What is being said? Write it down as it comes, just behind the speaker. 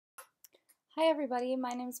Hi everybody,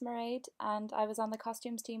 my name's Mairead and I was on the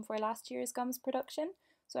costumes team for last year's Gums production.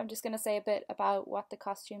 So I'm just going to say a bit about what the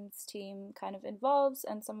costumes team kind of involves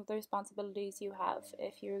and some of the responsibilities you have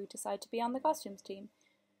if you decide to be on the costumes team.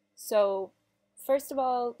 So first of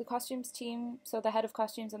all, the costumes team, so the head of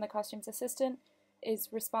costumes and the costumes assistant is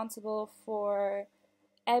responsible for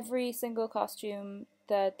every single costume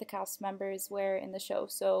that the cast members wear in the show.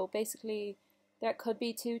 So basically there could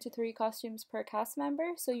be 2 to 3 costumes per cast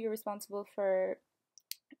member, so you're responsible for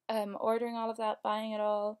ordering all of that, buying it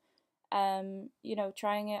all,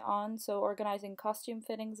 trying it on, so organizing costume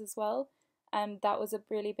fittings as well. That was a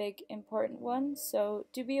really big important one. So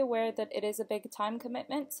do be aware that it is a big time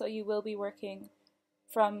commitment, so you will be working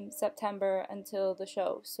from September until the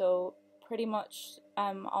show. So pretty much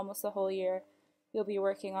almost the whole year you'll be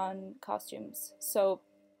working on costumes. So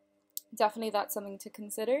definitely that's something to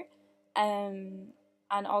consider. Um,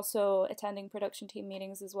 and also attending production team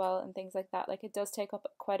meetings as well and things like that. Like it does take up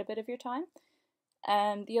quite a bit of your time.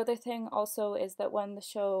 The other thing also is that when the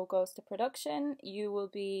show goes to production, you will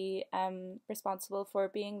be responsible for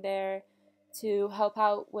being there to help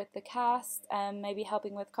out with the cast and maybe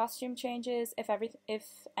helping with costume changes if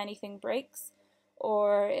anything breaks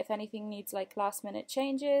or if anything needs like last minute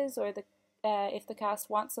changes or the if the cast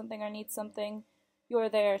wants something or needs something, you're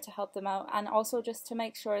there to help them out and also just to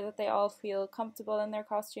make sure that they all feel comfortable in their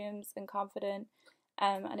costumes and confident,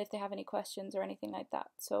 and if they have any questions or anything like that.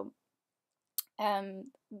 So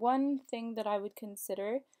one thing that I would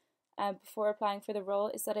consider before applying for the role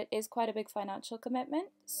is that it is quite a big financial commitment.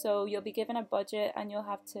 So you'll be given a budget and you'll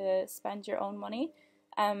have to spend your own money.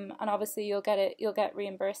 And obviously you'll get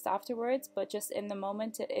reimbursed afterwards, but just in the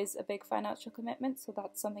moment it is a big financial commitment, so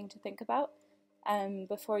that's something to think about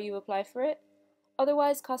before you apply for it.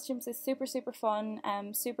 Otherwise, costumes is super fun,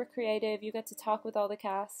 super creative. You get to talk with all the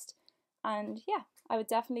cast, and yeah, I would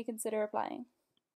definitely consider applying.